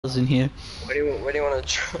in here. Where do you want to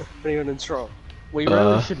try? What do you want to try? We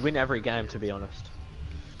really should win every game, to be honest.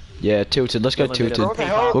 Yeah, tilted. Let's go tilted.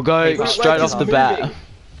 We'll go Look straight like off the he's bat.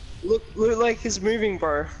 moving. Look like he's moving,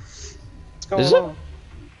 bro. What's going Is it? on?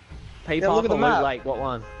 P Yeah, look Park at the or map. Loot Lake, what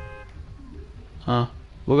one?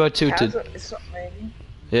 We'll go tilted. It's not moving.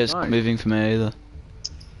 Yeah, it's No. not moving for me either.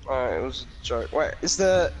 Alright, it was a joke.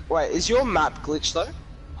 Wait, is your map glitched though?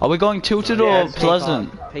 Are we going tilted Yeah, or it's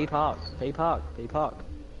pleasant? P Park, P Park, P Park.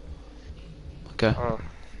 Okay. Oh,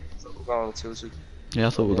 we're going tilted. Yeah, I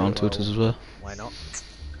thought we were going tilted as well. Why not?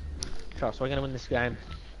 Trust, we're gonna win this game.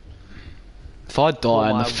 If I die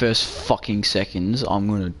in the my- first fucking seconds, I'm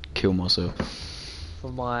gonna kill myself.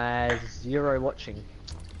 For my 0 watching.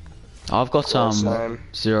 I've got Same.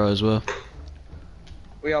 0 as well.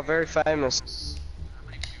 We are very famous.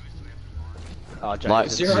 Oh, Jake, Like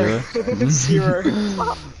is it zero. 0.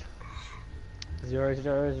 0,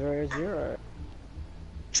 0, 0, 0.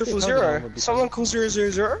 Triple Yeah, zero. would be Someone call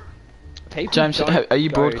 000. People James, don't are you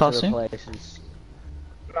go to the broadcasting? places.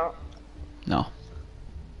 No. No.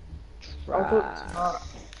 I'll put smart.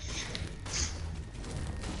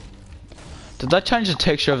 Did they change the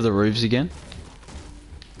texture of the roofs again?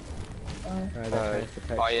 No, they changed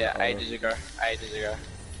the Oh yeah, texture. ages ago. Ages ago.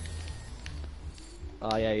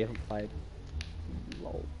 Oh yeah, you haven't played.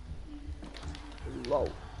 Lol. Lol.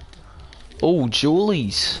 Oh,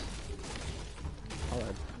 Julies. Hello.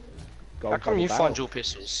 How Gold come you double find barrel. dual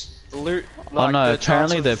pistols? The loot. Oh, no, the apparently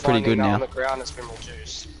chance of they're pretty finding good that now. On the ground has been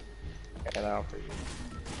reduced. Yeah, no, pretty good.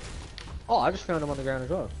 Oh, I just found them on the ground as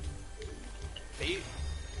well. Are you?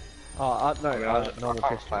 Oh, no, I mean, I normal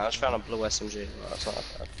can't pistol. play. I just found a blue SMG. That's not that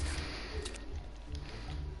bad.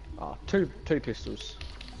 Oh, two pistols,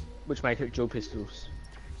 which make it dual pistols.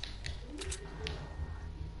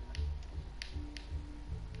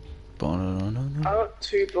 I got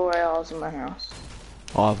 2 blue ARs in my house.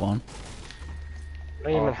 I have one. I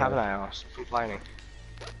don't even okay. have an house. Complaining.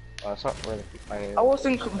 Well, it's not really complaining. I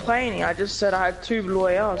wasn't complaining, I just said I had 2 blue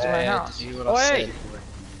ARs in my Yeah, house. did you hear what I Oi! said?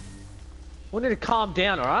 We need to calm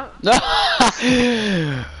down, alright?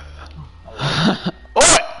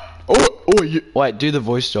 Wait, do the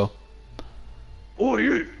voice, Joel. Oh,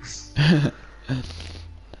 you!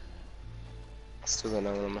 Still don't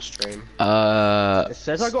know when I'm a stream. It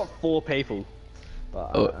says I got 4 people,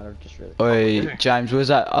 but Oh. I don't just really. Oi, James, where's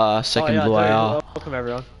that second oh, yeah, blue dude, AR? welcome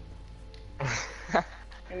everyone.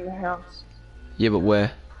 In the house. Yeah, but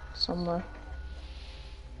where? Somewhere.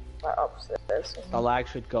 Like upstairs. The lag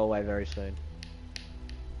should go away very soon.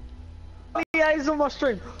 Ali is on my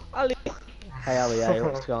stream. Ali. Hey Ali,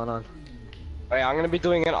 what's going on? Wait, I'm gonna be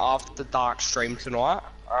doing an after dark stream tonight.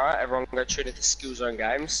 Alright, everyone go tune into Skill Zone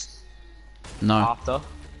Games. No. After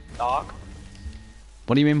dark.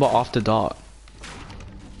 What do you mean by after dark?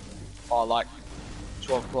 Oh, like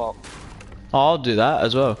 12 o'clock. Oh, I'll do that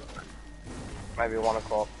as well. Maybe 1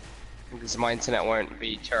 o'clock. Because my internet won't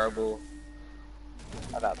be terrible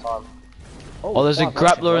at that time. Oh, there's a fuck,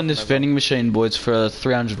 grappler in welcome, this everyone. vending machine, boys, for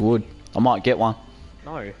 300 wood. I might get one.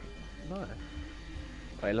 No. No.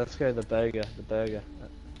 Wait, let's go to the burger. The burger.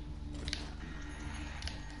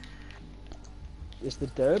 Is the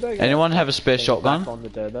Durburger? Anyone have a spare back shotgun? on the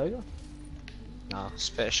Durburger? Nah.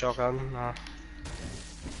 Spare shotgun? Nah.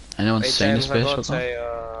 Anyone Hey, seen a James, spare I got shotgun?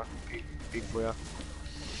 a big boy.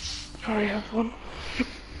 I already have one.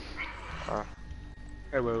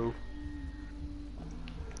 Hello.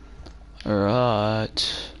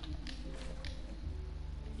 Alright.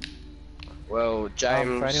 Well,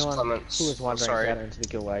 James For anyone Clements. who was wondering sorry. how to enter the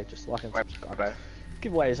giveaway, just like and Wait, subscribe. okay.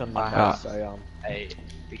 Giveaway is on Monday, Ah. so Hey,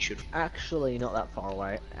 big shoot. actually not that far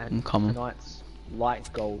away. And Coming. tonight's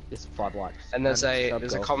like goal is 5 likes. And there's a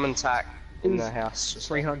sub-goal common tack in the is house. Just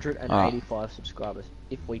 385 subscribers.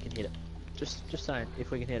 If we can hit it, just saying,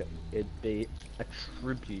 if we can hit it, it'd be a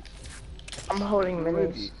tribute. I'm holding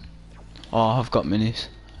minis. Oh, I've got minis.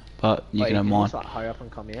 But you Wait, can have mine. just like hurry up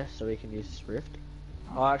and come here so we can use this rift.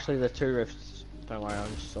 Oh, actually, the 2 rifts. Don't worry, I'll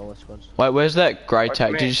just solo squads. Wait, where's that grey Wait for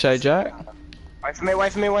tack? me. Did you say, Jack? Wait for me,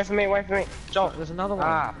 wait for me, wait for me, wait for me. Oh, Joel. there's another one.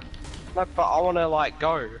 Ah. No, but I wanna like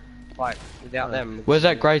go. Like, without Oh. them. Where's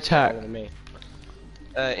that grey tack? Me.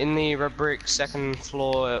 In the red brick, second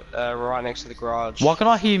floor, right next to the garage. Why can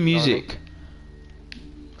I hear music?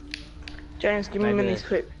 James, give me Maybe minis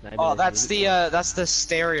quick. Maybe Oh, there's that's the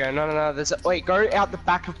stereo. No. There's wait, go out the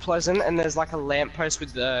back of Pleasant, and there's like a lamppost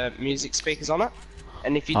with the music speakers on it.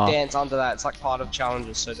 And if you Oh. dance under that, it's like part of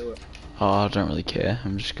challenges. So do it. Oh, I don't really care.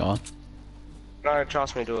 I'm just going. No,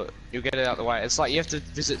 trust me, do it. You'll get it out the way. It's like you have to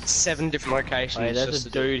visit 7 different locations. Hey, there's just a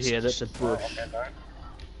to do dude it. here that's a bush.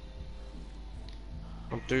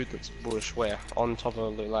 A dude that's a bush. Where? On top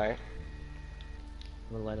of Loot Lake.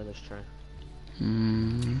 I'm gonna land on this train.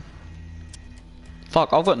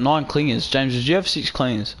 Fuck, I've got 9 clingers. James, did you have 6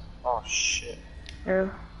 clingers? Oh shit. Yeah.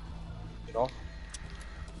 Get off.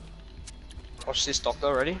 Watch this doctor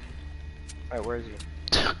already. Wait, where is he?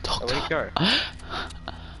 Doctor. Where'd he go?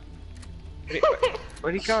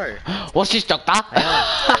 Where'd he go? What's this, doctor?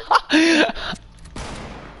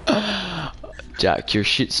 Jack, you're a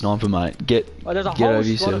shit sniper, mate. Get Oh, there's a get whole over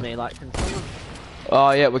squad yourself. of me, like, can someone...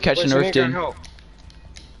 Oh yeah, we're catching Where's the me rift go in. help?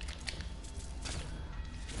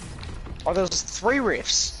 Oh, there's 3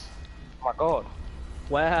 rifts. Oh my god.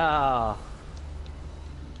 Wow.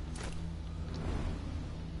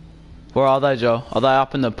 Where are they, Joe? Are they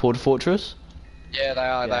up in the Port Fortress? Yeah, they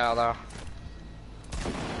are, Yeah. they are.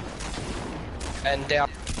 And down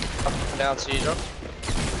to you, Joe.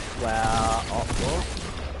 Wow. Oh, well,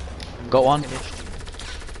 Got one. finished.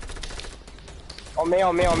 On me.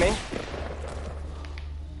 Get me.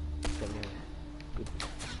 Good.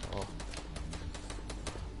 Oh.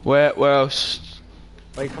 Where else?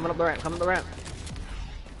 Wait, coming up the ramp,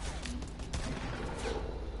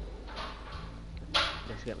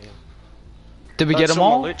 Just get me on. Did we get That's them all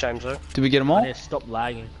my all? loot, James, though. Did we get them I all? need to stop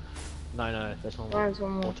lagging. No, there's one more. There's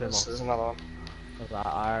one more. Or 2 more. There's another one.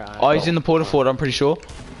 Oh, he's in the Port Fort, I'm pretty sure.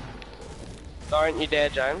 Don't you dare,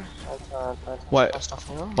 James. Don't Wait. my stuff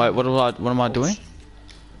here. Wait, what am I doing?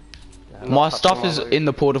 Yeah, My touching stuff my is loot. in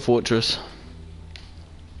the Port Fortress.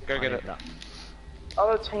 Go get it.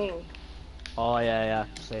 Other team. Oh, yeah,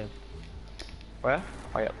 see him. Where?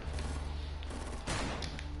 Oh, yep.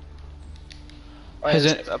 Oh, Has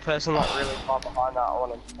there's it- a person like really far behind that. I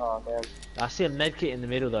want him. Oh, damn. I see a med kit in the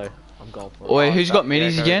middle though. I'm going for it. Wait, who's got yeah,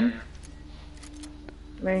 minis go. again?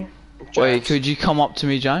 Me. Wait, James. could you come up to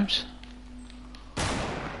me, James?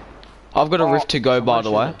 I've got a Oh, rift to go, by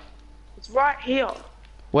the way. It's right here.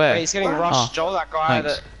 Where? Wait, he's getting Oh. rushed, Joel, that guy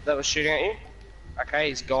Thanks. that was shooting at you. Okay,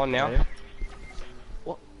 he's gone now. Yeah.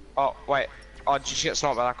 What? Oh, wait. Oh, did you get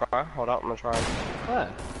sniped by that guy? Hold up, I'm gonna try and... Where?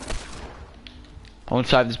 I want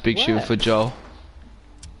to save this big shield Where? for Joel.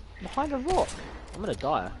 Behind a rock. I'm gonna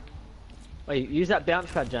die. Wait, use that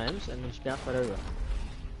bounce pad, James, and then just bounce right over.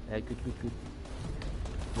 Yeah, good.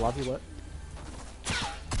 Love your work.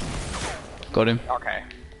 Got him. Okay.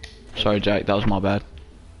 Sorry, Jake, that was my bad.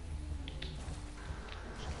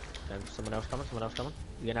 James, someone else coming. You're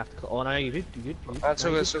gonna have to. Oh no, you good. That's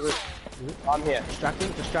all good, so good. I'm here.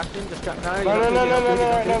 Distracting. No,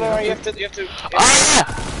 No, you have to...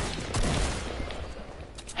 Ah!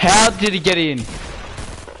 How did he get in?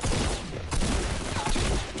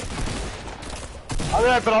 I don't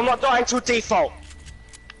know, but I'm not dying to default.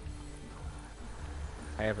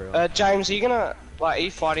 Hey everyone. James, are you gonna... Like, are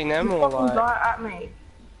you fighting them You or fucking like... die at me.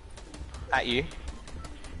 At you?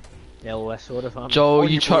 Yeah, well, that's sort of. Joel, Or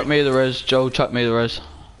you you chuck would- me the res. Joel, chuck me the res.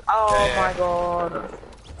 Oh Yeah. my god.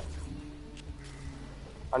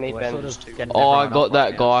 I need We're sort bandages of too. getting Oh, I everyone got up that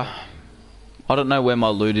right now, guy. I don't know where my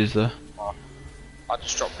loot is though. I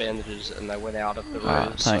just dropped bandages and they went out of the room.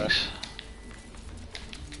 Alright, so- thanks.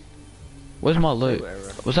 Where's my loot?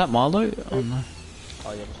 Wherever. Was that my loot? Oh no.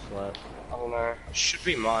 Oh, you're just slow. I don't know. It should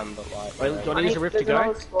be mine, but like... Wait, do you want to use a rift to There's go?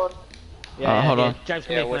 another squad. Yeah, hold on. James,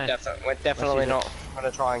 come Yeah, here, we're, come here. we're definitely use it. not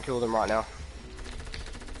gonna try and kill them right now.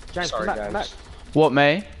 James, Sorry, come back, James. come back. What,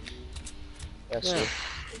 me? Yes, Yeah.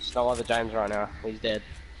 there's no other James right now. He's dead.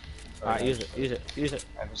 Alright, use it.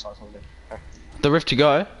 Emphasize on it. The rift to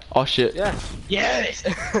go? Oh shit. Yeah. Yes!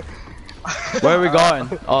 Where are we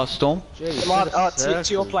going? Oh, Storm? Jeez, Come on, what a it's to your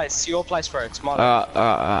circle. place. To your place, bro. It's mine.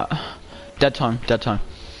 Alright. Dead time.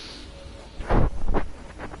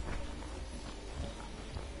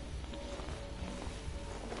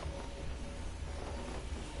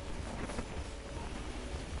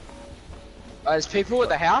 There's people at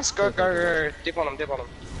the house. Go. Dip on them. Mate,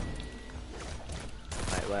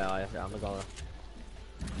 where are you? I'm the goaler.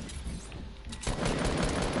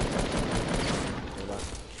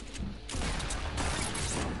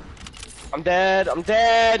 I'm dead.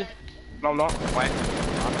 No, I'm not. Wait.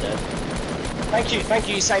 I'm dead. Thank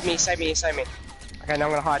you. You saved me. Okay, now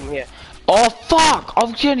I'm gonna hide in here. Oh fuck!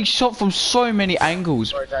 I'm getting shot from so many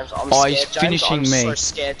angles. Sorry, James. I'm Oh, scared, he's James. finishing I'm me. so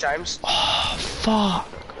scared, James. Oh fuck!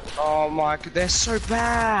 Oh my god, they're so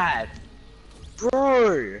bad.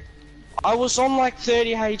 Bro. I was on like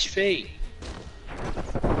 30 HP.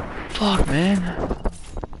 Fuck, man.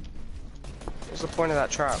 What's the point of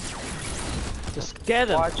that trap? To scare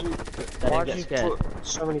them. Why'd you get scared. put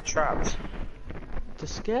so many traps? To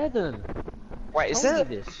scare them. Wait, is Told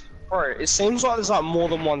there... you this? Bro, it seems like there's like more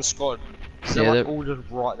than one squad. They're Yeah, like they're- all just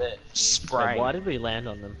right there. Wait, Spraying. why did we land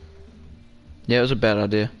on them? Yeah, it was a bad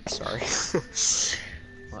idea. Sorry.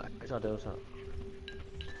 Right, should I do something?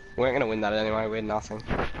 We ain't gonna win that anyway, we're nothing.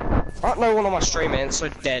 Oh, no one on my stream, man, so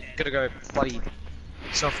dead. Gotta go bloody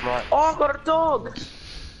self right. Oh, I got a dog.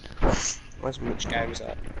 Where's Mitch Games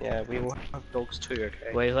at? Yeah, we will have dogs too,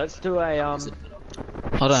 okay? Wait, let's do a I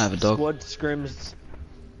don't have a dog. squad scrims.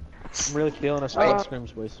 I'm really feeling a squad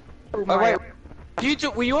scrims, boys. Oh wait,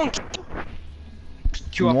 were you on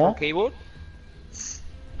Q up What? on keyboard?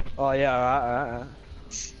 Oh yeah, alright.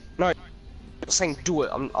 No, I'm not saying do it,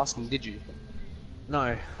 I'm asking did you? No,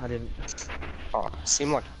 I didn't. Oh, it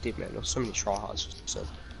seemed like you did, man. There were so many tryhards. So.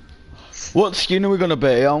 What skin are we gonna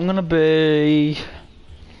be? I'm gonna be...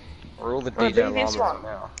 We're all the Bro, DJ do this llama one.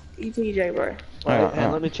 right now. ETJ, bro. Alright,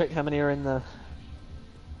 and let me check how many are in the.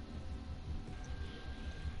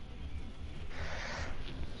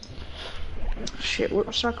 Shit,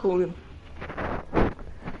 what should I call him?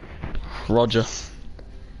 Roger.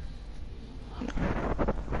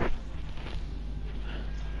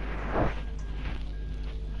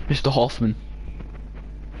 Mr. Hoffman.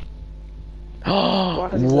 Oh,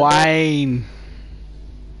 What is it? Wayne.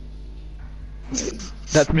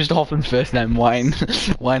 That's Mr. Hoffman's first name, Wayne.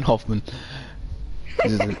 Wayne Hoffman.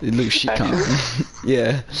 It looks shit cunt.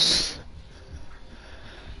 Yeah.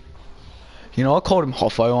 You know, I called him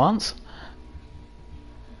Hoffo once.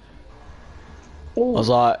 I was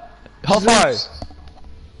like, Hoffo! Zeus.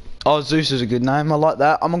 Oh, Zeus is a good name, I like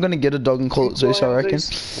that. I'm gonna get a dog and call it Zeus, I reckon.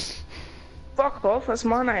 Zeus. Fuck off, that's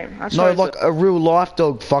my name. I No, chose like it. a real life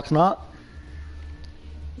dog, fucknut.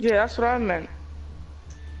 Yeah, that's what I meant.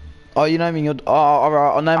 Oh, you naming your... Oh,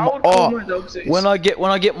 alright, I'll name I my... would call Oh, my dog Zeus. when I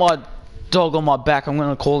get my dog on my back, I'm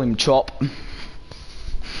gonna call him Chop.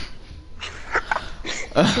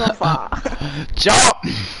 Not far. Chop!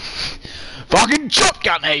 Fucking Chop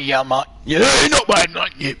gun here, you mate. Yeah, not bad,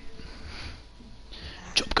 not you.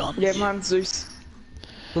 Chop gun. Yeah, man, Zeus.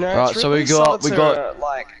 You know, Right, it's so really we got- solid to,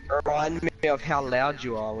 like, remind me of how loud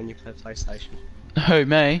you are when you play PlayStation. Who,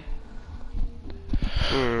 me?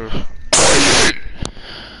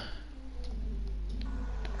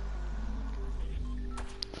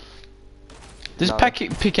 This No.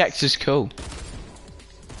 pickaxe is cool.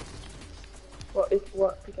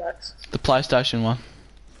 What pickaxe? The PlayStation one.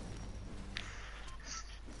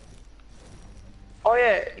 Oh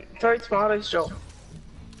yeah, throw tomatoes, Joel. I'll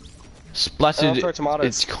Splattered throw tomatoes.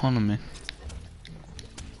 its economy.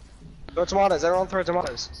 Throw tomatoes, everyone throw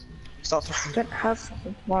tomatoes. Start throwing. Don't have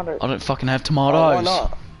fucking tomatoes. I don't fucking have Oh, tomatoes. why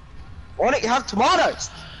not? Why don't you have tomatoes?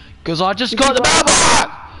 Cause I just Did got you the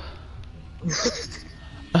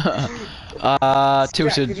bubble. Yeah,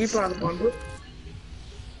 Tilted. did you buy the bundle?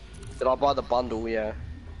 Did I buy the bundle? Yeah.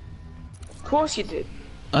 Of course you did.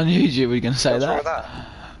 I knew you were gonna say What's wrong with that.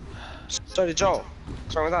 that? So did Joel.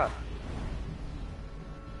 What's wrong with that?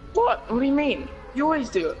 What? What do you mean? You always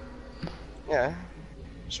do it. Yeah.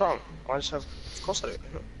 What's wrong? I just have. Of course I do.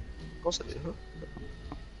 Of course I do.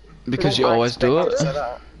 Because you always do Don't it. say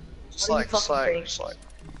that. Just What are like, you just fucking like, saying?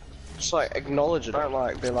 just like, acknowledge it. Don't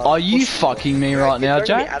like be like. Are you push me. fucking me right now, Don't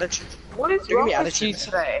give me Jack? attitude. What is Don't give wrong me with attitude, you man.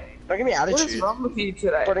 today? Don't give me What is attitude. wrong with you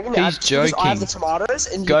today? Bro, don't give me He's attitude. Because I have the joking. tomatoes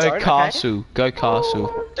and you Go don't. Okay? castle. Go castle.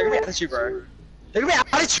 Don't give me attitude, bro. Don't give me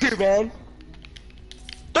attitude, man.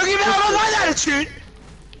 Don't give me that attitude.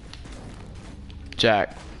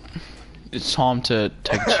 Jack. It's time to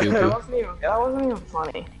take a chill that, pill. wasn't even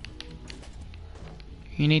funny.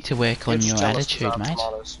 You need to work on It's your jealous attitude, because I have mate.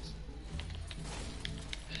 tomatoes.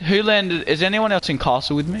 Who landed? Is anyone else in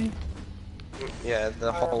castle with me? Yeah,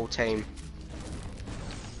 the whole team.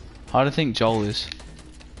 I don't think Joel is.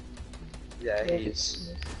 Yeah,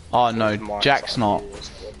 he's. Oh no, Mike's Jack's like not. you or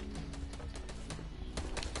something.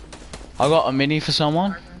 I got a mini for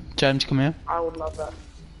someone. James, come here. I would love that.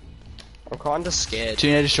 I'm kinda scared. Do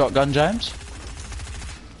you need a shotgun, James?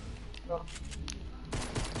 No.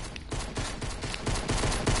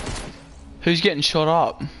 Who's getting shot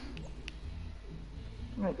up?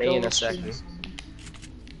 Me in a second.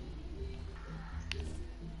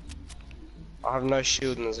 I have no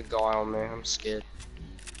shield and there's a guy on me. I'm scared.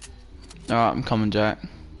 Alright, I'm coming, Jack.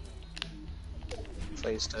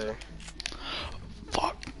 Please do.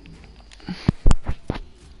 Fuck.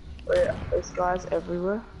 Wait, there's guys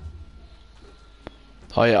everywhere.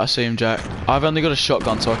 Oh yeah, I see him, Jack. I've only got a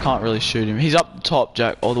shotgun, so I can't really shoot him. He's up top,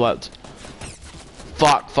 Jack, all the way up.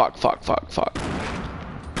 Fuck, fuck, fuck, fuck, fuck.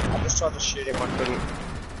 I just tried to shoot him. I couldn't.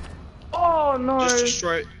 Oh no!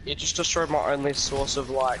 You just destroyed my only source of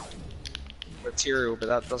like material, but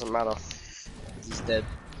that doesn't matter. He's dead.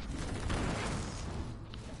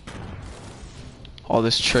 Oh,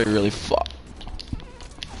 this tree really fucked.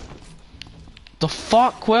 The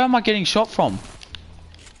fuck? Where am I getting shot from?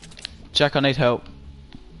 Jack, I need help.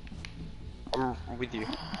 I'm with you.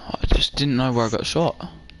 I just didn't know where I got shot.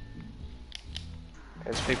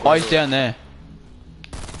 There's people. Oh, he's everywhere. down there.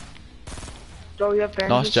 Joel, you have bandages?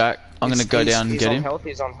 Nice, Jack. I'm gonna go down and he's get on him. Health,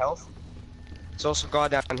 he's on health. There's also a guy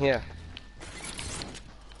down here.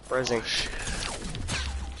 Resing.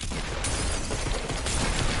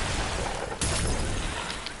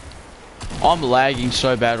 I'm lagging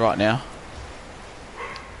so bad right now.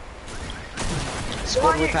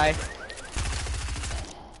 Squad with A.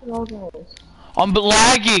 I'm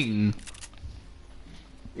lagging!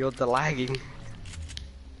 You're the lagging.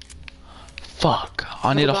 Fuck.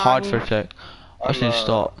 I need to hide for a sec. I just need to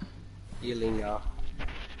stop. Healing, I've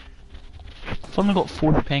only got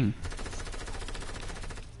 40 ping.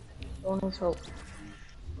 Joel needs help.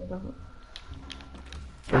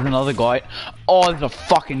 There's another guy. Oh, there's a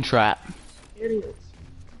fucking trap. Idiots.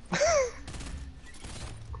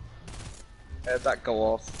 How'd that go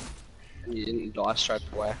off? And you didn't die straight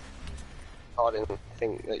away. I didn't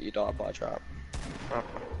think that you died by a trap.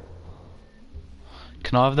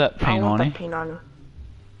 Can I have that I want P90? that P90.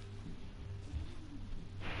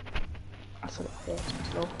 That's a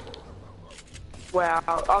so.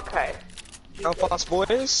 Wow, okay. How fast,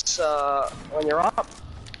 boys? When you're up,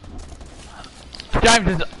 James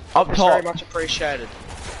is up very top. much appreciated.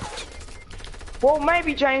 Well,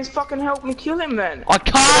 maybe James fucking help me kill him then. I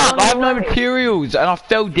can't! I have no Way. materials and I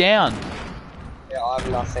fell down. Yeah, I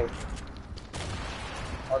have nothing.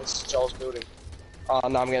 Oh, this is Joel's building. Oh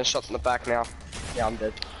no, I'm getting shot in the back now. Yeah, I'm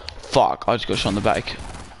dead. Fuck, I just got shot in the back.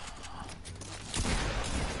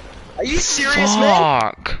 Are you serious, man?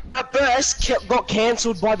 Fuck! That burst got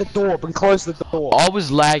cancelled by the door and closed the door. I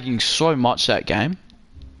was lagging so much that game.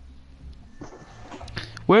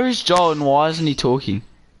 Where is Joel and why isn't he talking?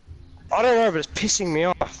 I don't know, but it's pissing me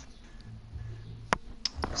off.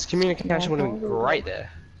 This communication would have been great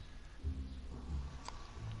there.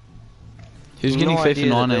 Who's getting no FIFA idea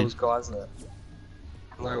that 19? there was guys there.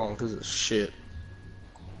 No one, because it's shit.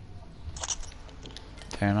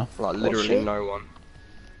 Fair enough. Like, literally shit? no one.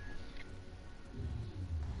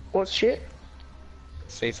 What shit?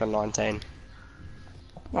 FIFA 19.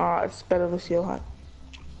 Ah, it's better this year, huh?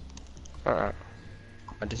 Alright.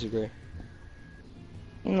 I disagree.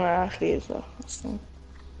 No, actually, it's that's the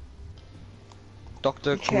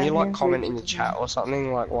Doctor, can you like comment in the chat or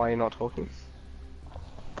something, like why you're not talking?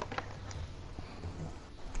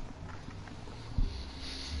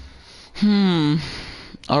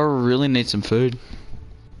 I really need some food.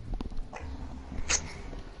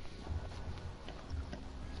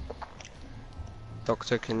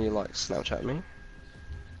 Doctor, can you like Snapchat me?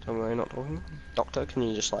 Tell me why you're not talking? Doctor, can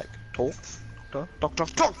you just like talk?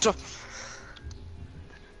 Doctor!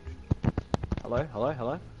 Hello, hello,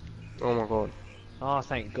 hello. Oh my god. Oh,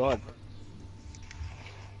 thank God.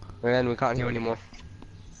 Man, we can't hear anymore.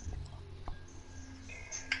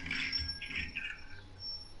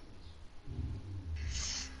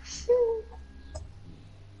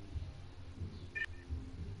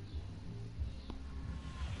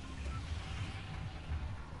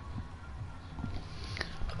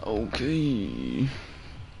 Okay.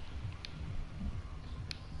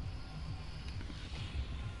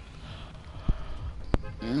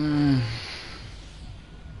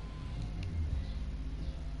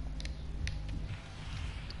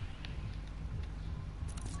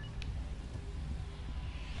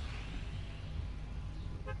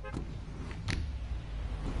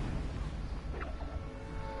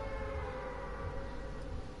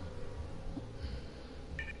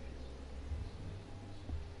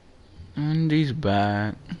 And he's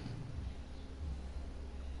back.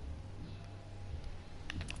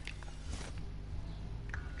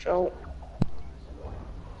 Joel.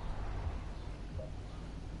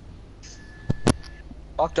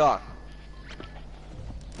 Doctor!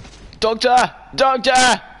 Doctor!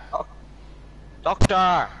 Doctor!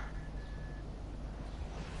 Doctor!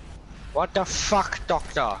 What the fuck,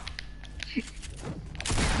 Doctor?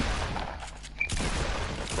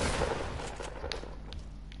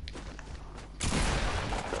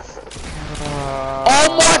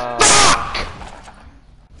 Oh my fuck!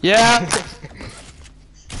 Yeah.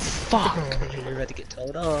 Fuck. You're about to get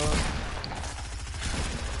told off.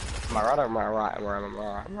 Am I right or am I right?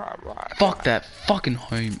 Am I right? Fuck that fucking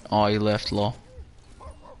home. Oh, he left, lol.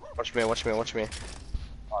 Watch me.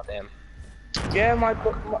 Oh damn. Yeah, my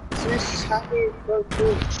Zeus is happy. So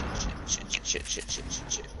cool.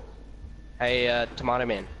 Shit. Hey, Tomato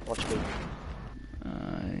Man, watch me.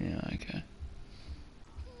 Yeah, okay.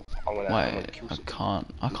 I'm gonna Wait, kill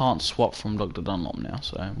I can't swap from Dr. Dunlop now,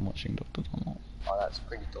 so I'm watching Dr. Dunlop. Oh, that's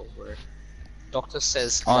pretty dull, bro. Doctor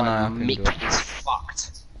says Oh, no, my I can mic do it. is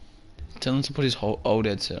fucked. Tell him to put his whole old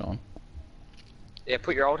headset on. Yeah,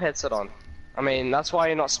 put your old headset on. I mean, that's why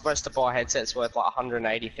you're not supposed to buy headsets worth like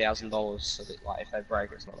 $180,000, so that like if they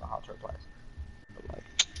break, it's not that hard to replace. But, like,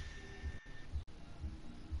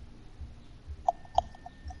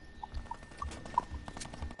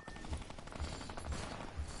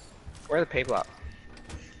 where are the people at?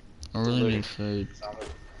 I really need food. I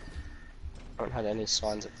haven't had any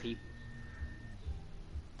signs of people.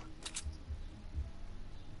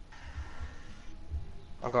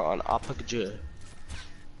 I got an uppercut.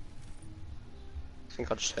 I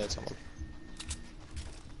think I just heard someone.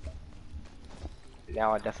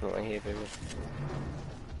 Now I definitely hear people.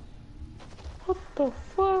 What the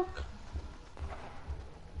fuck?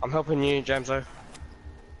 I'm helping you, Jameso.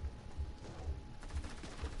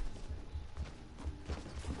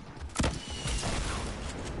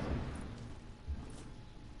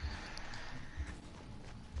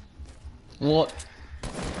 What?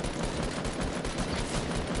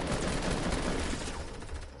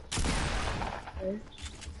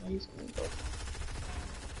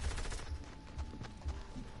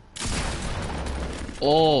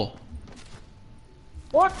 Oh.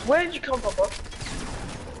 What? Where did you come from, bro?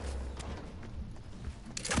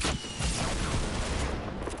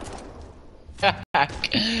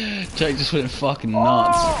 Jake just went fucking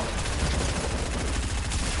nuts.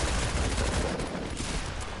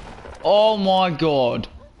 Oh my god.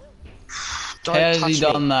 Don't How has touch he me.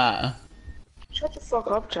 done that? Shut the fuck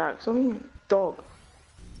up, Jack. I mean, dog.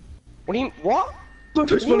 What do you? What? Don't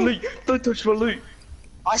touch my loot. Don't touch my loot.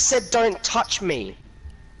 I said don't touch me.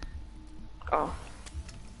 Oh.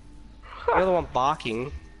 You're the one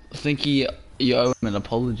barking. I think you owe him an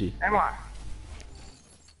apology. Am I?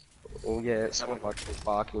 Well, yeah, someone like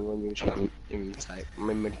barking when you were trying to imitate.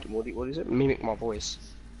 What is it? Mimic my voice.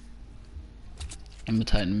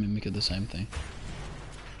 Imitate and mimic are the same thing.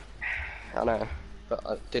 I know, but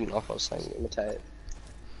I didn't know if I was saying imitate.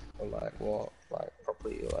 Or like what? Like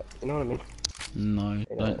properly, like you know what I mean? No, You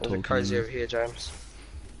know, don't is it talk cozy to over here, James?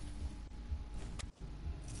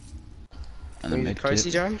 And Are then you make cozy,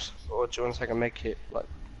 it. James? Or do you want to take a med kit? Like,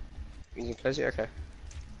 using cozy? Okay.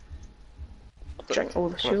 Check all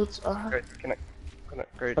the shields. Great,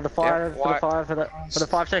 great. For the fire, Yeah, for the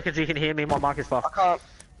 5 seconds you can hear me, my mic is I fucked. can't.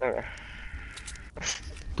 No.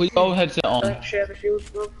 Put your old headset on. Don't share the shields,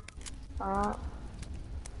 bro.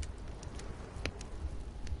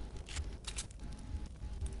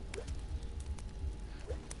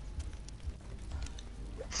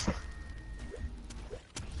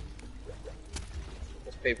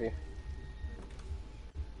 There's people.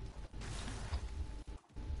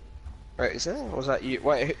 Wait, is there? Or was that you?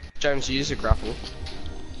 Wait, James, you use a grapple.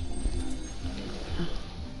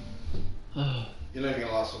 You're not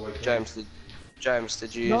gonna last a week. James,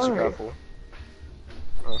 did you use a No. grapple?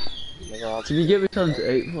 Oh, never answered. Can you get me something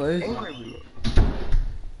to eat, please?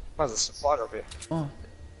 There's a supply drop here. Oh.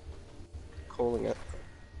 Calling it.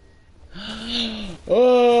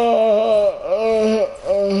 Yeah.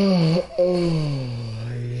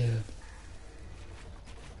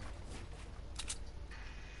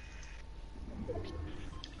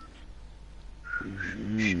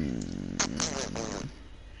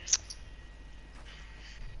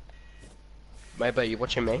 Maybe you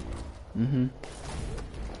watching me? Mm-hmm.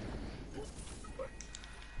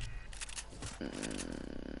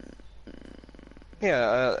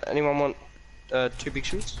 Yeah. Anyone want 2 big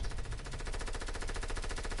shoes?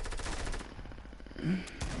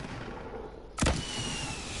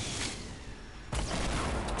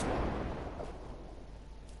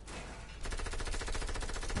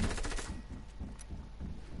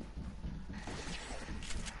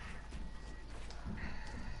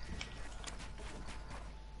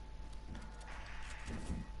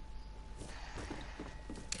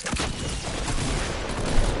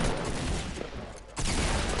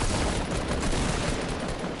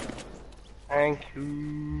 Thank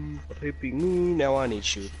you for helping me. Now I need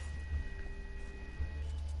shoe.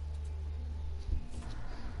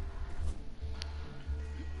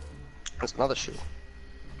 There's another shoe.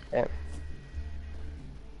 Damn.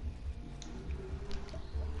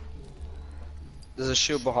 There's a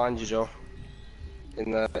shield behind you, Joe.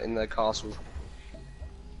 In the castle.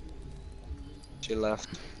 To your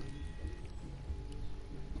left.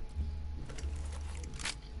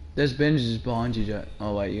 There's benches behind you, Jack.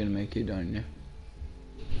 Oh wait, you're gonna make it, don't you?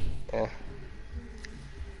 Yeah.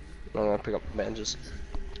 I'm gonna pick up the bandages.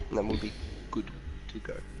 And then we'll be good to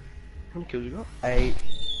go. How many kills you got? 8.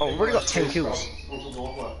 Oh, we've already got 10 kills.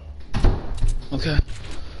 Okay.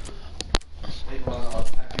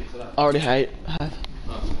 I already have.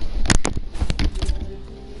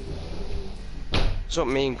 That's what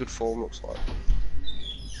me in good form looks like.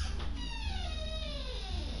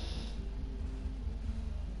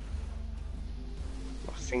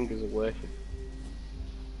 fingers are working.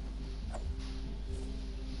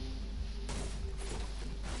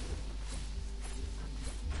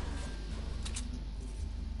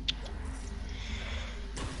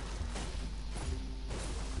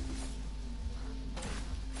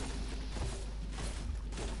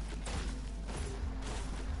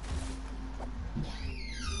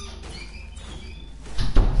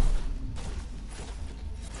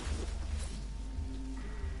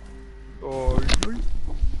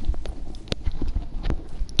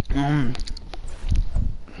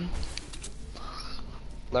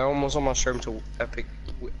 They're almost on my stream to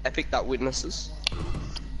epic that witnesses.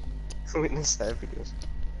 Witness that epicness.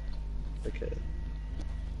 Okay.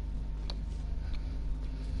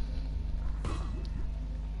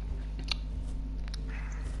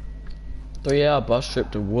 Three-hour bus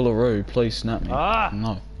trip to Woolaroo. Please snap me. Ah!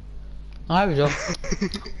 No. I have a job.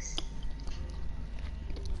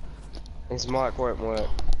 His mic won't work.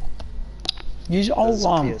 Use your old There's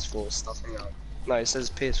one. PS4 stuffing up. No, it says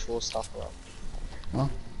PS4 stuffing up. Huh?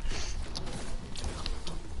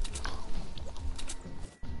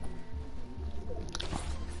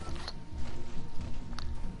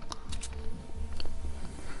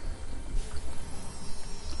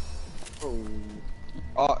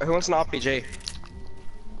 Oh, who wants an RPG?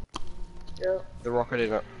 Yeah. The rocket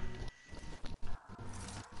in it.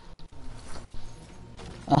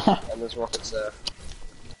 And there's rockets there.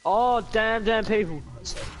 Oh, damn people.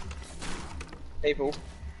 People.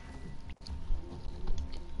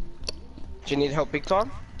 Do you need help big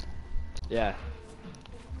time? Yeah.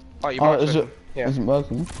 Oh, you Oh, might is it? Yeah. Isn't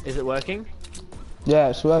working? Is it working? Yeah,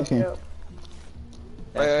 it's working. Yeah.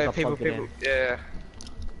 Hey, I'll people, plug it people. in. Yeah.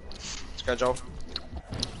 Let's go, Joel.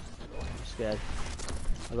 I'm scared.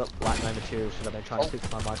 I've got like no materials because I've been trying to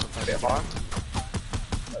fix my microphone. Bit high.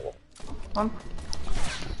 On.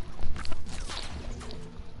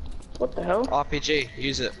 What the hell? RPG.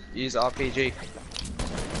 Use it. Use RPG.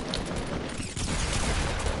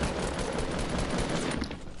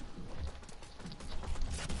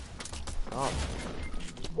 Oh,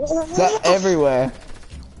 That's everywhere.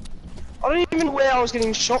 I don't even know where I was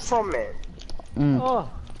getting shot from, man. Mm. oh.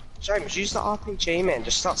 James, use the RPG, man.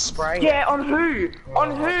 Just start spraying. Yeah, on who?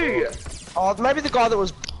 On who? Oh, maybe the guy that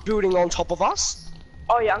was building on top of us.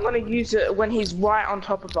 Oh yeah, I'm gonna use it when he's right on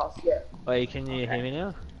top of us. Yeah. Wait, can you hear me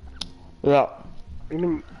now? Yeah. I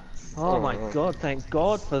mean, Oh my god, thank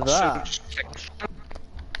god for that. just kept...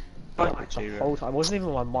 Like, the whole time. It wasn't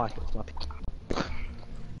even my mic, it was my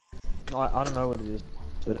I don't know what it is,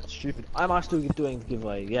 but it's stupid. Am I still doing the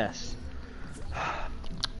giveaway? Yes.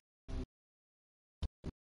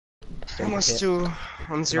 Am I still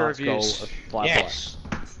on 0 Nice goal views? of 5 Yes.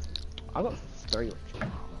 I got 3.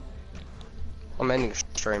 I'm ending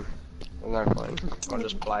stream. There's no point. I'll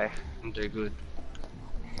just play and do good.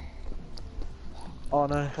 Oh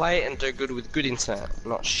no. Play and do good with good internet,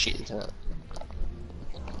 not shit internet.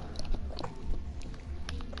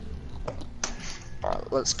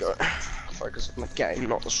 Alright, let's go. Focus on the game,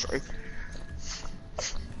 not the stream.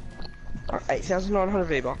 Alright, 8,900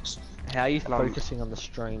 V-Bucks. How are you And I'm- focusing on the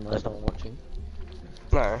stream when there's no one watching?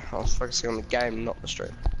 No, I was focusing on the game, not the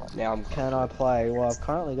stream. Like, now I'm... Can I play? Well, I've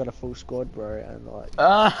currently got a full squad, bro, and like,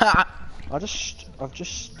 I've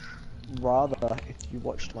just rather if you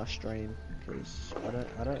watched my stream, because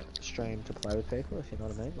I don't stream to play with people, if you know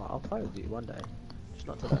what I mean. Like, I'll play with you one day, just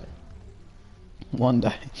not today. One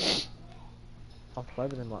day. I've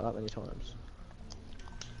played with him like that many times.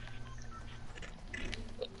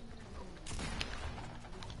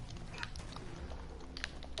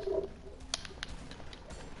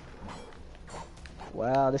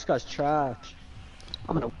 Wow, this guy's trash.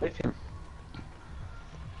 I'm gonna whip him.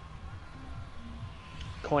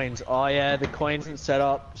 Coins. Oh yeah, the coins isn't set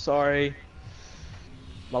up. Sorry.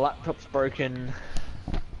 My laptop's broken.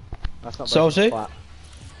 That's not broken. Salty? Flat.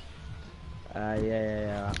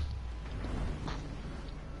 Yeah.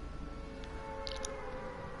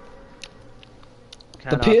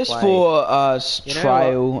 The Can I PS4 You know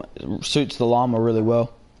trail suits the llama really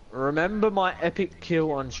well. Remember my epic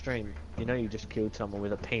kill on stream? You know you just killed someone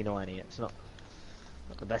with a P90. It's not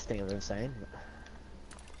the best thing I've ever seen. But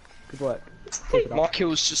good work. Keep it My up.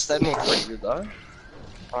 kills just then were pretty good though.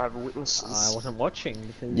 I have witnesses. I wasn't watching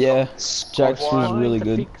because Yeah, Squad Jack's one. was really to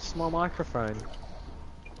good. fix my microphone.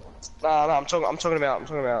 No, I'm talking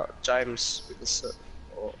about James with this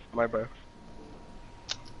or Mobo.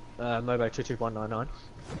 Mobo 22199.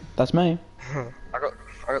 That's me. I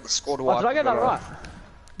got the squad Oh, wipe. did I get that on our right?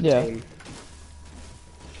 Yeah. team.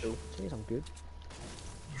 Jeez, I'm good.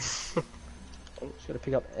 Just gotta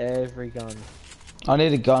pick up every gun. I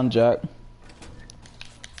need a gun, Jack.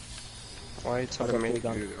 Why are you telling got me two to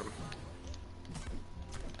guns. do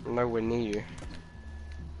I'm nowhere near you.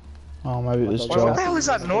 Oh, maybe it was Wait, Wait, what Joel. the hell is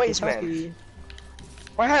that noise, man?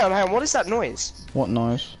 Wait, hang on, what is that noise? What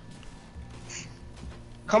noise?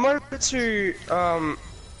 Come over to,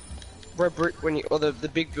 Red Brick when you, or the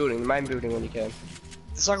big building, the main building when you can.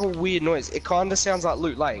 It's like a weird noise. It kinda sounds like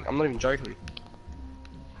Loot Lake. I'm not even joking.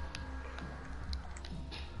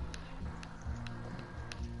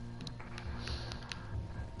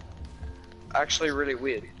 Actually really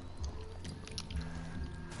weird.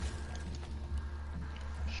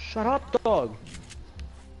 Shut up, dog.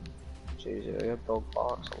 Jeez, yeah, your dog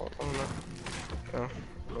barks a lot. I don't know. Oh,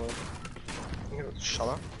 no. You gotta shut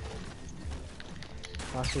up.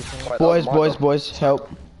 I see something. Wait, Boys, that was my boys, dog. boys, help.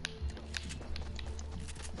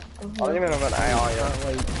 I don't even have an AI yet. Can't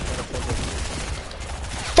wait.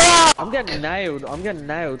 I'm getting nailed. I'm getting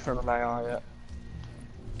nailed from An AI yet.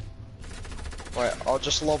 Wait, I'll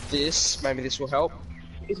just lob this. Maybe this will help.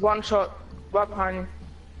 He's one shot. Right behind you.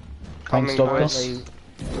 Thanks, Coming, Doctor. boys.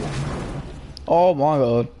 Oh my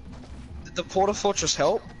god. Did the Porter Fortress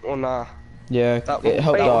help or nah? Yeah, That it will-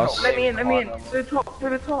 helped that will us. help. Let me in. Through the top. Through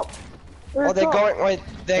the top. Through Oh, the they're top. going. Wait,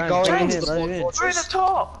 they're James, going let into him the in, let him Porter in. Through the Fortress.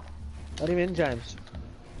 top. Let him in, James.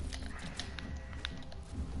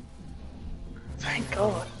 Thank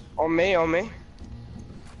God. On me, on me.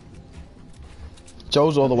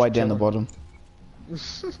 Joel's all the way down the bottom.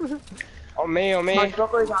 On me, on me. My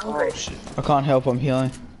dog is hungry. Oh shit. I can't help, I'm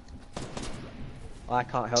healing. I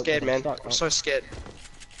can't help. Scared, I'm man. stuck. I'm so scared.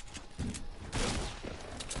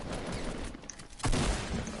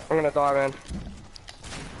 I'm gonna die, man.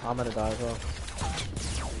 I'm gonna die as well.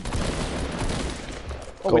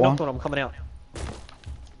 Oh, Go we on. knocked one. I'm coming out.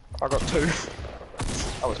 I got two.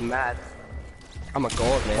 I was mad. I'm a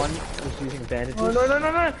god, man. One was using bandages. Oh,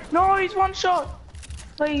 no. No, he's one shot.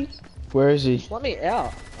 Please. Where is he? Let me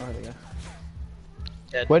out. Oh, there we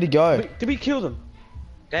go. Where'd he go? Wait, did we kill them?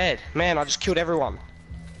 Dead. Man, I just killed everyone.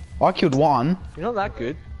 I killed one. You're not that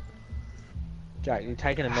good. Jack, you're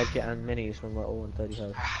taking a medkit and minis when we're all in 30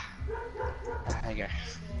 health. There you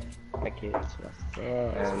go. Medkit.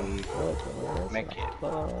 Medkit.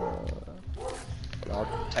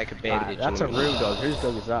 I'll take a bandage. That's a and- real dog. Whose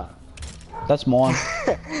dog is that? That's mine.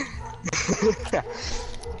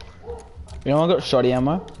 You know I got shoddy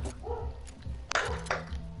ammo?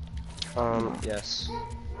 Yes.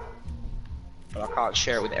 But I can't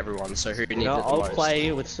share it with everyone, so who needs You know, it the I'll most?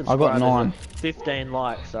 play with I subscribers got 9. with 15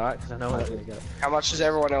 likes, alright? Because I know where they're gonna go. How much does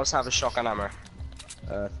everyone else have a shotgun ammo?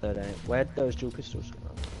 13. Where'd those dual pistols go?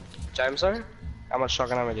 James, though? How much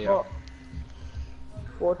shotgun ammo do you have?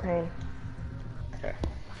 What? 14. Okay.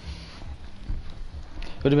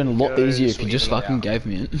 It would have been a lot Good, easier if so you just even it fucking out. gave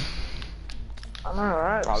me it. I know,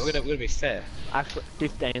 right? Oh, we're gonna be fair. Actually,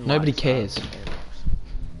 15 Nobody likes, cares. 15 likes.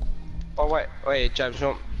 Oh, wait, James, you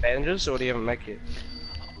want bandages or do you have a medkit?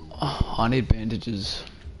 Oh, I need bandages.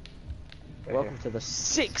 Welcome to the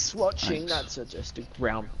 6 watching. Thanks. That's just a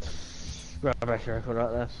round. Right back your record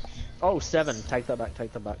right there. Oh, 7. Take that back.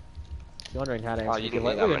 Take that back. If you're wondering how to Oh, answer you the didn't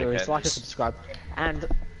giveaway, need all that you do many is like and bandages. subscribe, and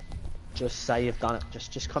just say you've done it.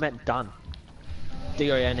 Just comment done.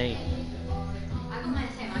 D-O-N-E.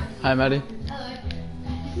 Hey, Maddie.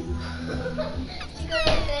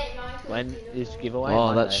 When is giveaway? Oh,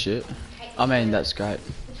 Monday. that's shit. I mean, that's great.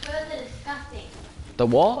 The toilets are disgusting. The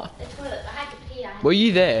what? The toilets. I had to pee. Were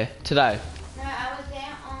you there today? No, I was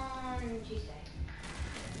there on Tuesday.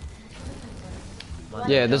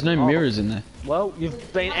 Yeah, there's no mirrors in there. Well,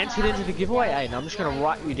 you've been entered into the giveaway, Aiden. I'm just gonna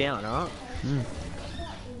write you down, alright?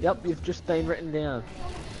 Yep, you've just been written down.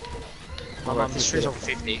 My mum history's on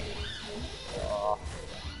 50.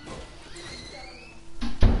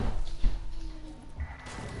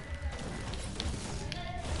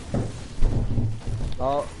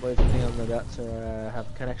 Oh, wait for me. I'm about to have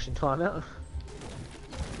a connection timeout.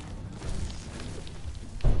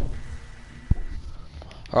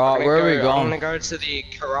 Alright, where are we I'm going? gonna go to the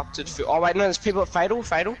corrupted food. Oh wait, no, there's people at Fatal.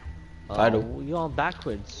 Fatal. Oh, you're going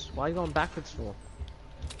backwards. Why are you going backwards for?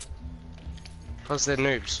 Because they're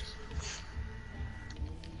noobs.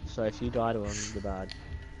 So if you die to them, you're bad.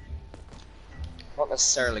 Not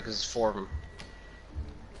necessarily, because there's 4 of them.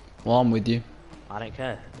 Well, I'm with you. I don't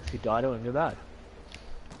care. If you die to them, you're bad.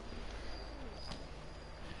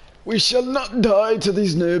 We shall not die to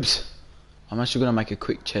these noobs. I'm actually gonna make a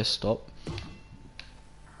quick chest stop.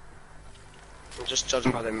 I'm just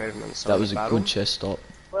judging by their movements. That was a good chest stop.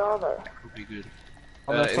 Where are they? Could be good.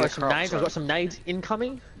 I'm gonna in throw the some crops, nades. I've right? got some nades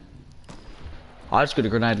incoming. I just got a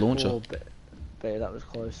grenade launcher. Oh, but that was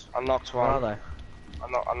close. I knocked Where are one. they? I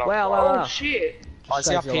knocked Wow, one. wow, Oh wow. shit! Oh, is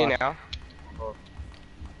he up Saves here your life. now?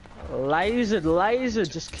 Laser,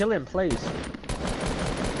 just kill him, please.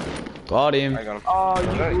 Got him. I got him. Oh, I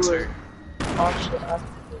got you it too. would.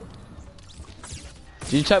 Oh shit.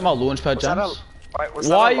 Did you take my launch pad, Was that James? Wait, was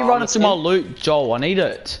that Why are a you llama running through my skin? loot, Joel? I need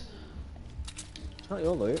it. It's not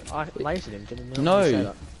your loot. I lasered him, didn't I? No. Say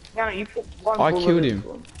that. No, you put one I bullet killed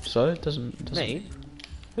into him. So it doesn't. Me?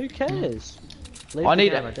 Who cares? Leave I the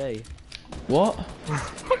need game it. a D. What?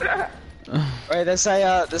 Wait, there's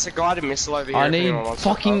a guided missile over here. I if need anyone wants to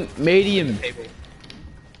fucking fight medium. people.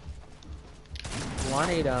 Well,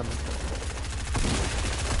 I need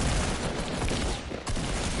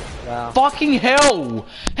Wow. Fucking hell!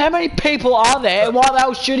 How many people are there and why are they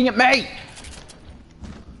all shooting at me?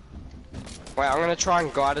 Wait, I'm gonna try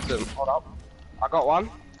and guide them. Hold up. I got one.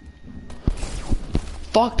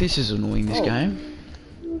 Fuck, this is annoying, this game.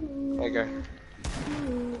 There you go.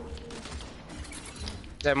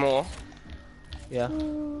 Is there more? Yeah.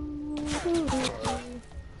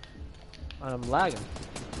 I'm lagging.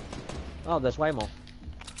 Oh, there's way more.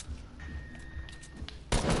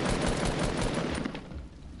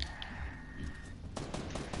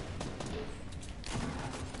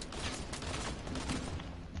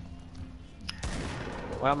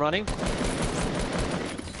 Where I'm running?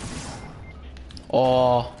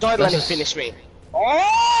 Oh, Don't let this him is- finish me.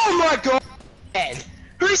 Oh my god! Man.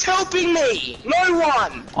 Who's helping me? No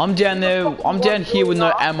one! I'm down there, I'm down here with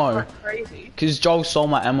no ammo. Like crazy. Cause Joel stole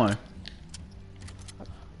my ammo.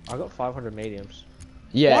 I got 500 mediums.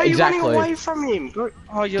 Yeah, Why are you exactly. running away from him?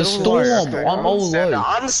 Oh, you're The all storm, low. Okay, I'm all understand low. that.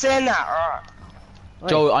 I understand that, alright.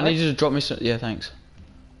 Joel, I need you to drop me some. Yeah, thanks.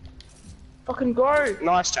 Fucking go.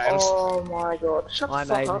 Nice, James. Oh my god. Shut I'm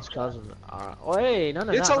the fuck Aiden's up. cousin. Alright. Wait, none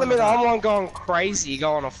of You're that. telling none me of that I'm one going crazy,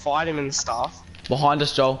 going to fight him and stuff, Behind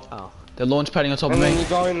us, Joel. Oh. They're launch padding on top of and then me. you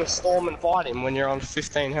go in the storm and fight him when you're on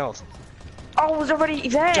 15 health. I was already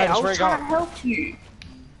there. James, I where was you trying going? to help you.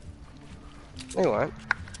 You won't.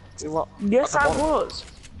 You what? Yes, At the I bottom. was.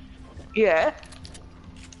 Yeah.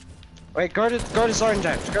 Wait, go to zone,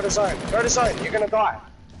 James. Go to zone. Go to zone. You're gonna die.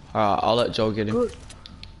 Alright, I'll let Joel get him. Good.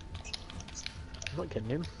 I'm not kidding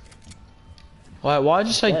him. Wait, why'd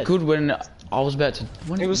you say Dead. good when I was about to?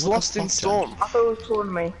 When, He was what the lost in fuck, storm. James? I thought it was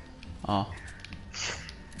taunting me. Oh.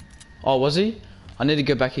 Oh, was he? I need to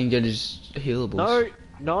go back and get his healables. No,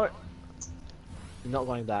 no. You're not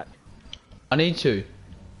going back. I need to.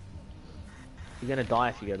 You're gonna die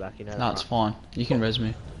if you go back, you know that, No, it's right? fine. You can res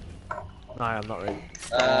me. No, I'm not ready.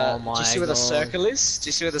 Oh my do you see where the God. circle is? Do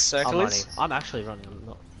you see where the I'm circle running. is? I'm actually running. I'm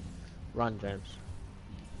not. Run, James.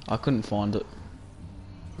 I couldn't find it.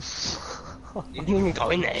 You didn't even go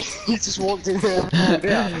in there. You just walked in there.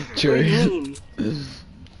 Yeah. What do True. you mean?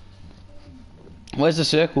 Where's the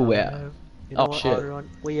circle at? You know Oh, what, shit. everyone?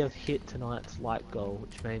 We have hit tonight's light goal,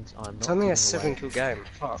 which means I'm not. It's only a giving 7 away kill game.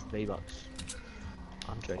 Fuck. V-Bucks.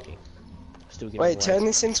 I'm joking. Still giving Wait, away. turn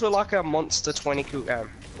this into like a monster 20 kill game.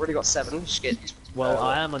 Already got 7. Just get Well,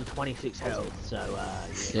 I am on 26 health, so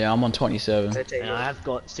yeah. Yeah, I'm on 27. 13. And I have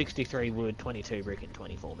got 63 wood, 22 brick, and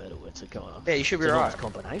 24 metal. It's a Yeah, you should be it's a right. nice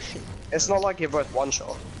combination. It's not like you're both one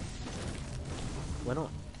shot. Why not?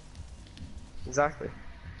 Exactly.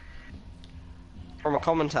 From a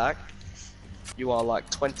common tack, you are like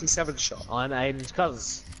 27 shot. I'm Aiden's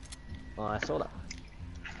cousin. Oh, I saw that.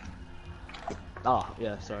 Oh,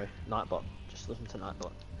 yeah, sorry. Nightbot. Just listen to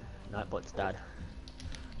Nightbot. Nightbot's dad.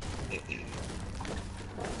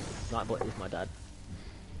 Nightbot is my dad.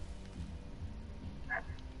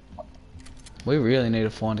 We really need to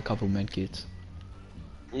find a couple medkits.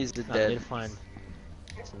 He's the I need to dead. find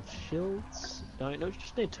some shields. No,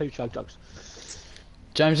 just need 2 chug jugs.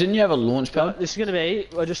 James, didn't you have a launch pad? This is gonna be.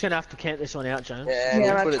 We're just gonna have to camp this one out, James. Yeah, and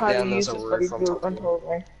Yeah, you I put it tried down, to there's use a it, but he roof on top. told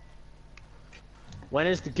me. When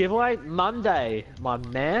is the giveaway? Monday, my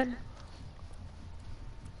man.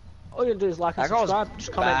 All you gotta do is like and That guy was subscribe.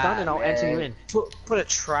 Just comment bad, done and I'll enter you man. in. Put a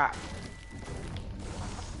trap.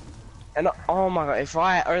 And oh my god, if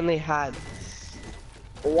I only had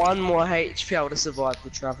 1 more HP, I would have survived the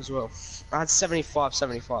trap as well. I had 75,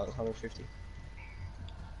 150.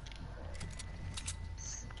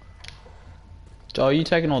 Joe, are you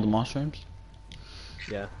taking all the mushrooms?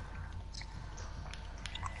 Yeah.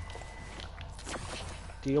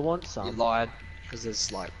 Do you want You some? lied, because there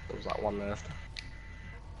was like 1 left.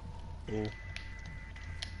 Ooh.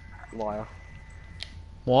 Liar.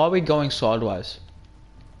 Why are we going sideways?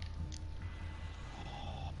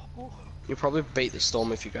 You'll probably beat the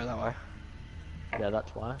storm if you go that way. Yeah,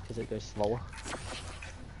 that's why, because it goes slower.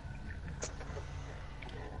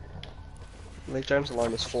 Leave James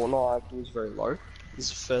alone this fortnight. He was very low. This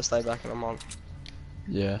is the first day back in a month.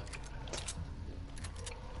 Yeah.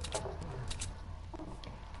 At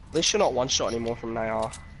least you're not one shot anymore from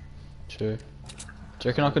Nayar. True. Do you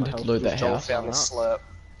reckon I could Help loot that Joel house? Do found a slurp.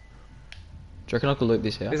 you reckon I could loot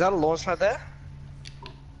this house? Is that a launch pad there?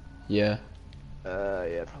 Yeah.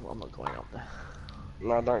 Yeah, probably, I'm not going up there.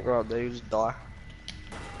 No, don't go up there, you just die.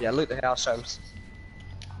 Yeah, loot the house, James.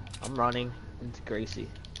 I'm running into Greasy.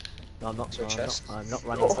 No, I'm not. To a chest. I'm not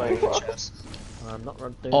running. It's not even a chest. I'm not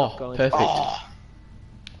running. Oh, perfect.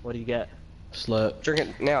 What do you get? Slurp. Drink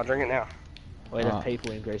it now, drink it now. Wait, there's Ah.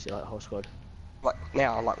 people in Greasy, like the whole squad. Like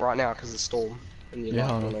now, like right now, because of the storm. And you're Yeah,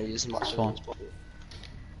 not hold gonna on. use as much It's of fine. it as possible.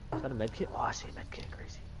 Is that a medkit? Oh, I see a medkit in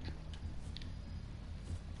Greasy.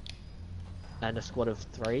 And a squad of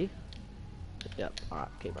 3. Yep. Alright,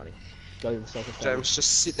 keep running. Go to the second squad. James,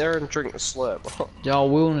 just sit there and drink the slurp. Yeah, I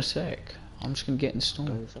will in a sec. I'm just gonna get in the Go to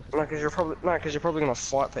storm. the second No, because you're probably gonna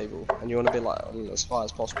fight people, and you want to be like as high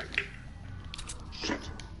as possible.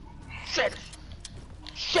 Shit!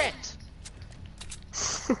 Shit!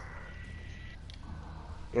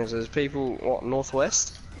 Yeah, so there's people what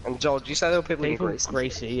northwest. And Joel, did you say there were people in People Greece?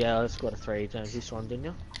 Greasy, yeah, that's squad of 3. James, you saw him, didn't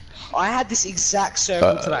you? I had this exact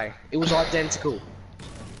circle today. It was identical,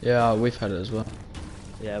 Yeah, we've had it as well.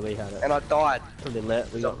 Yeah, we had it. and I died. Pretty lit.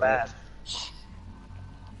 We It's got not bad. lit.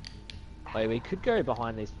 Wait, we could go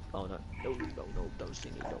behind these. Oh no! No! Don't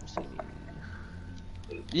see me! Don't see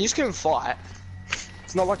me! You just can fight.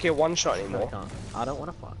 It's not like you're one shot No, I anymore. can't. I don't want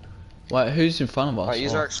to fight. Wait, who's in front of us? Like,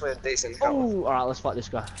 you're Oh. actually a decent health. Oh! Alright, let's fight this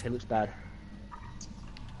guy. He looks bad.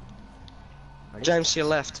 Ready? James, to your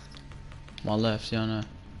left. My left, yeah, I know.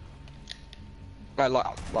 No,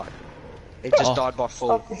 like, he just Oh. died by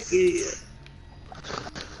fall.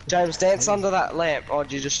 James, dance under that lamp. Oh,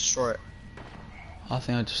 did you just destroy it? I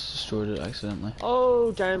think I just destroyed it accidentally.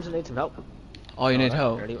 Oh, James, I need some help. Oh, you need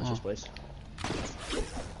help? Ready? Watch Oh. this, please.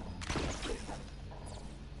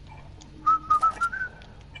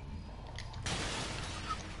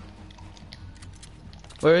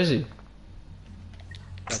 Where is he?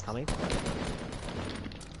 They're coming.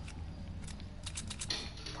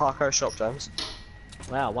 Parko shop, James.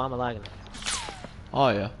 Wow, why am I lagging? Oh,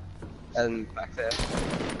 yeah. And back there.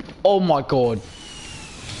 Oh my god.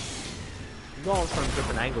 I'm going from a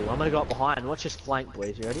different angle. I'm gonna go up behind. Watch this flank,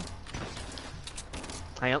 boys. You ready?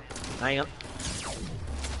 Hang up. Hang up.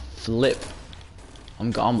 Flip.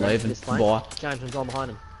 I'm leaving. This flank. Bye. James, I'm going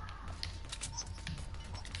behind him.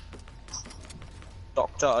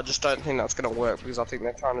 Doctor, I just don't think that's gonna work because I think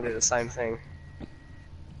they're trying to do the same thing.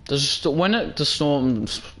 When the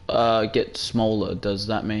storms get smaller, does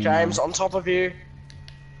that mean... James, on top of you.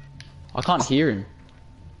 I can't hear him.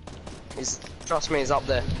 Trust me, he's up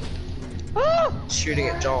there. Shooting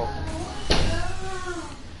at Joel.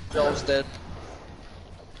 Joel's dead.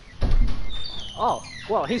 Oh,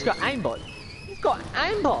 well, he's got aimbot. He's got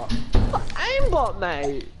aimbot. He's got aimbot,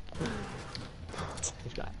 mate.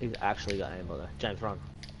 He's actually got aimbot though. James, run.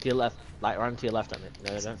 To your left. Like, run to your left, I mean.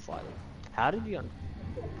 No, don't fight them. How did you get...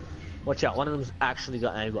 Watch out, one of them's actually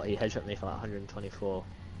got aimbot. He headshot me for like 124.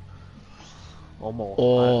 Or more.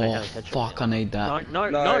 Oh, I headshot fuck, me. I need that. No,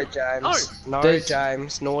 No, James. No, There's-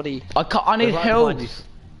 James. Naughty. I need They're right help. behind you.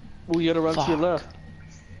 Well, you gotta run to your Fuck. left.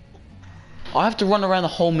 I have to run around the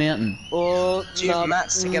whole mountain. Or, Do you have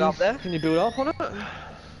mats to get up there? Can you build up on it?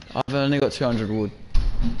 I've only got 200 wood.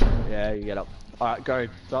 Yeah, you get up. Alright, go.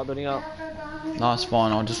 Start building up. No, it's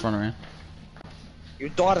fine, I'll just run around. You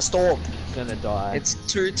died a storm. It's gonna die. It's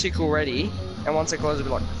 2 tick already, and once it closes,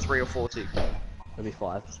 it'll be like 3 or 4 tick. It'll be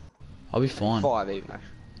 5. I'll be fine. 5 even.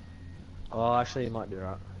 Oh, actually, it might be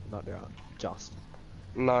right. It might be right. Just.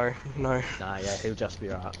 No. Nah, yeah, he'll just be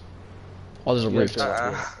right. Oh, there's a roof.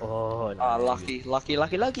 Oh, no. Ah, lucky.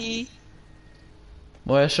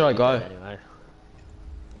 Where should I go? Anyway,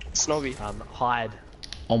 Snobby. hide.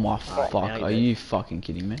 Oh my now fuck, you're are dead. you fucking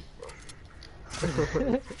kidding me?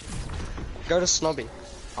 Go to Snobby.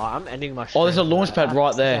 Oh, I'm ending my Oh, there's a stream. launch pad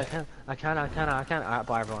right there. I can. Alright,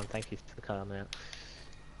 bye everyone. Thank you for coming out.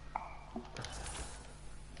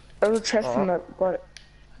 There's a chest in that boat.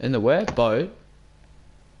 In the where? Boat?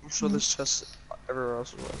 I'm sure there's chests everywhere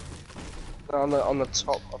else as well. No, on the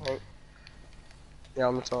top, I think. Yeah,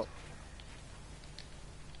 on the top.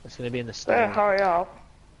 It's gonna be in the Better stone. hurry up.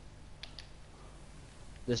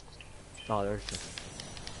 Oh, there's just...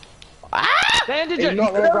 Ah! Are you Bandages!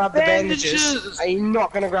 not gonna grab the bandages! bandages? Are you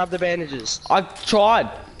not gonna grab the bandages? I tried!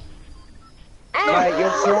 Mate, your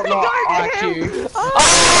Fortnite IQ.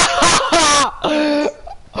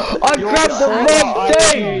 I grabbed the wrong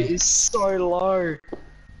thing! is so low.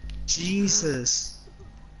 Jesus.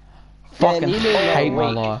 Fucking you need another hate my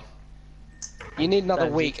week. life. You need another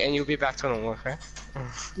Don't week and you'll be back to normal, okay?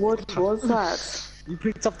 What was that? You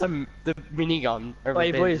picked up the minigun over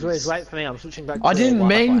Wait, boys, bandages. wait for me. I'm switching back to I didn't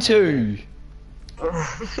Wi-Fi. mean to!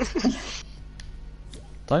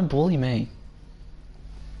 Don't bully me.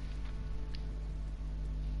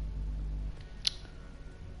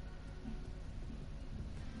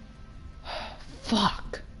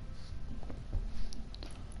 Fuck.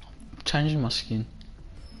 I'm changing my skin.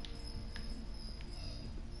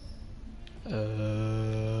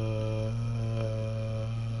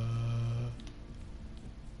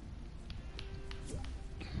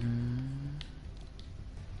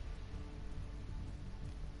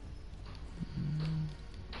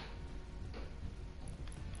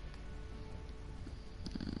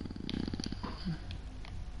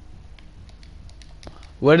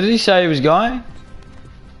 Where did he say he was going?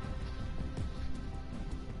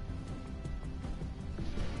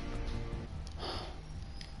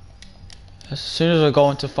 As soon as I go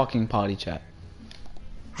into fucking party chat.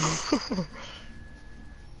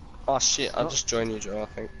 Oh shit, I just joined you, Joe, I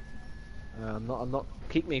think. I'm not.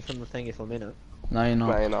 Kick me from the thing if I'm in it. No, you're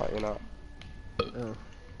not. No, you're not. Oh.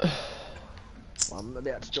 Well, I'm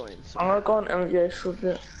about to join. So. I'm gonna go on MJ for a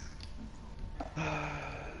bit.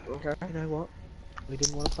 Okay. You know what? We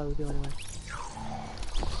didn't want to play with you anyway.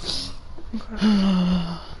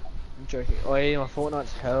 I'm joking. Oh yeah, my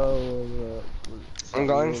Fortnite's hell. I'm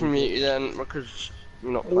going from you then because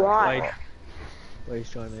you're not playing. Why? Please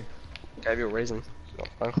join me. Gave you a reason. Not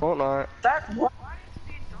playing Fortnite. That what?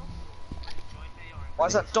 Why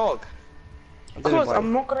is that dog? Because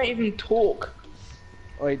I'm not gonna even talk.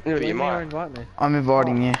 Wait, Yeah, join you me might. or invite me? I'm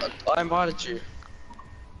inviting you. I invited you.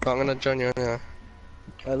 But I'm gonna join you anyway.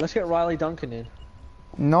 Let's get Riley Duncan in.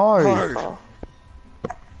 No. No!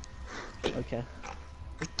 Okay.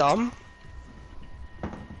 Dumb?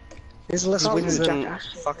 He's less Oh, wins Jack than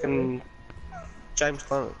Ashley. fucking James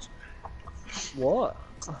Clemens. What?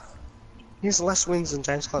 He's less wins than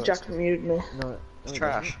James Clemens. Jack muted me. No. It's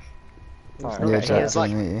trash. He's Oh, not. Yeah, okay. Jack He has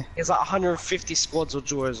like didn't meet you. he has like 150 squads or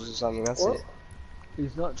duos or something. That's What? it.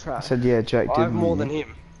 He's not I trash. said yeah, Jack I did have more meet than you.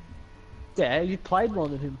 him. Yeah, you played more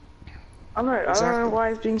than him. I know. I don't Exactly. know why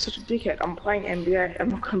he's being such a dickhead. I'm playing NBA. I'm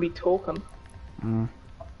not gonna be talking.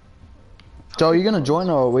 Joe, are you gonna join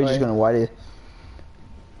or are we just Wait. gonna wait here?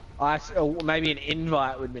 Maybe an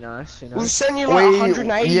invite would be nice, you know. We'll send you like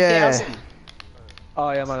 180,000.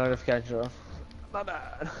 Oh yeah, my notifications are off. My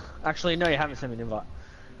bad. Actually, no, you haven't sent me an invite.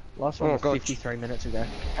 Last one Oh, was God. 53 minutes ago.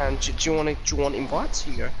 And do you want invites?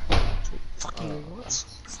 Here you go. Fucking invites.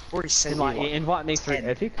 Already sent you one. Invite me through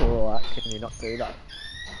Epic, or like, can you not do that?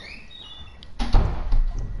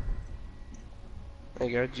 There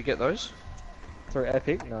you go. Did you get those? Through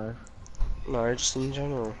Epic? No. No, just in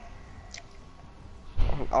general.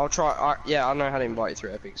 I'll try. Yeah, I know how to invite you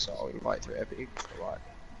through Epic, so I'll invite you through Epic. Right.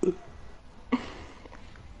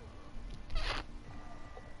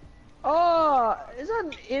 Oh, is that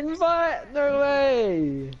an invite? No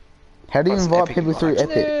way! How do you That's invite Epic people through invite.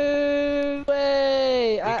 Epic? No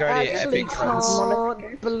way! I go to actually Epic Friends.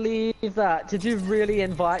 can't believe that. Did you really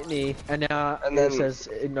invite me? And now And it then- says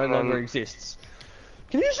it no and longer then- exists.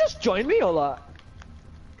 Can you just join me or like?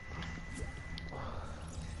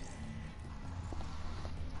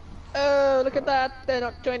 Oh, look at that! They're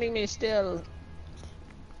not joining me still.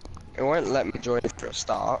 It won't let me join for a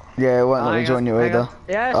start. Yeah, it won't let me Hang join on, you hang either. on.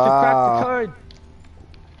 Yeah, to crack the code.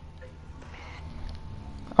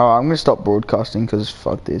 Oh, I'm gonna stop broadcasting because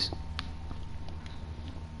fuck this.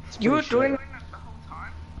 You were pretty sure. doing that the whole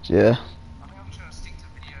time? Yeah. I think I'm trying to stick to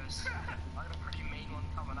videos. I got a pretty mean one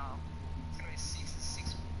coming up. It's gonna be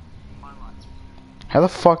six highlights. How the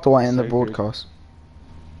fuck do I end the So good. broadcast?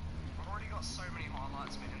 I've already got so many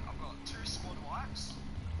highlights, man. I've got 2 squad wipes.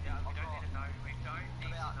 Yeah, we don't need to know. We don't need to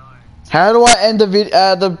know. How do I end the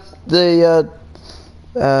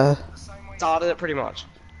The same way. Started it pretty much.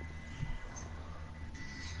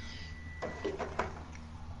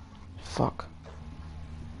 fuck.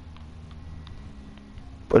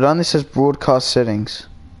 But it only says broadcast settings.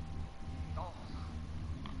 Oh.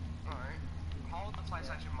 No. Hold the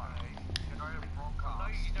PlayStation button. You go to broadcast. No,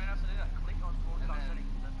 you don't have to do that. Click on broadcast settings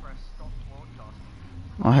and then press stop broadcast.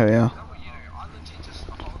 Oh, here we are. Is that what you do? I legit just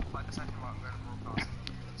hold the PlayStation button, go to broadcast,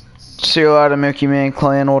 and then it says. See you later, Milky Man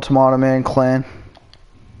Clan or Tomato Man Clan.